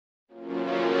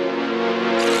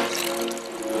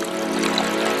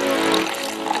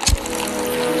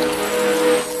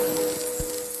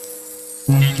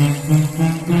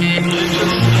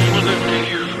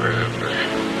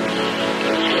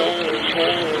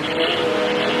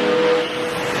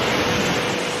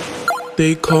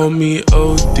they call me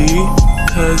OD,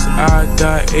 cause I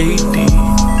got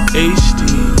ADHD.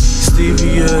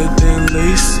 Stevier than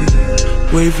Lacy,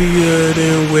 wavier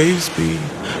than waves be.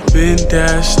 Been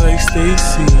dashed like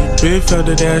Stacy, been felt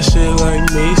to that shit like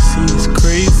Macy's.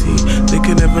 Crazy, they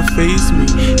can never faze me.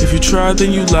 If you try,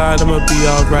 then you lied, I'ma be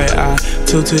alright. I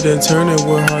tilted and turn it,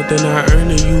 work hard, then I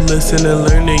earn it. You listen and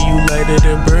learn it, you light it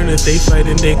and burn it. They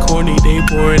fighting, they corny, they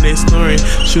boring, they snoring.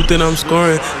 Shooting, I'm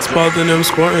scoring, spalding, I'm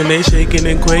squirting. They shaking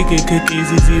and quaking, cookies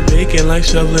easy baking, like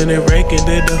shoveling and raking.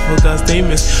 They done forgot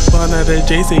statements, found out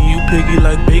adjacent. You piggy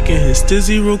like bacon, hit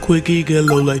stizzy real quickie, get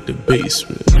low like the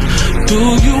basement. Do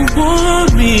you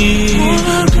want me?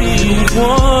 Do you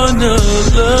wanna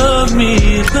love me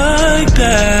like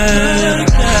that?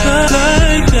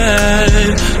 Like that?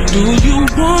 Do you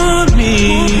want me?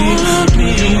 Do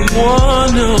you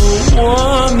wanna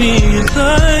want me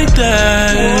like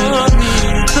that?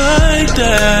 Like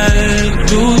that?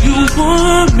 Do you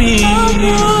want me? Do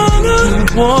you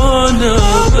wanna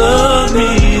love me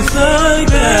like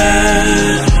that?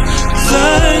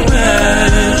 Like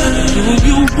that? Do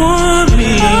you want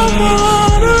me? Do you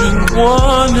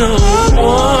wanna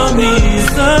want me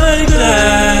like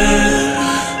that?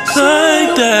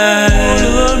 Like that? Wanna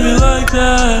love me like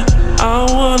that? I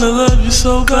wanna love you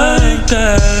so bad. Like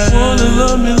that? Wanna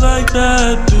love me like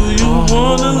that? Do you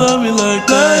wanna love me like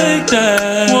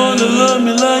that? Wanna love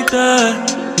me like that?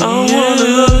 I wanna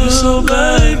love you so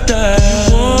bad. Like that?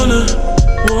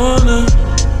 Wanna,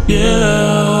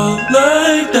 yeah,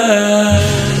 like that.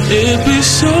 It be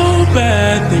so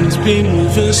bad, things be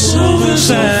moving so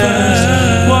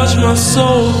fast. Watch my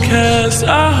soul cast,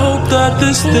 I hope that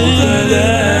this thing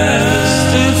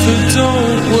lasts. If it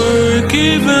don't work,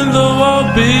 even though I'll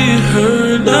be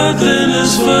hurt, nothing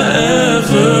is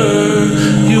forever.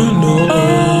 You know,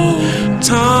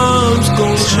 time's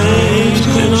gon' change,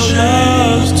 and our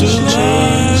lives to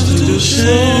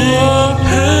slow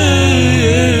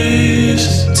pace.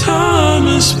 Time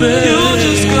and space, you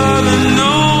just gotta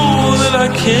know that I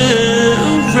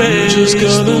can't erase. Just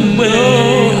gotta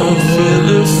know I'm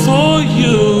feeling for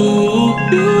you.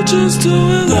 You just do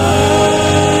it.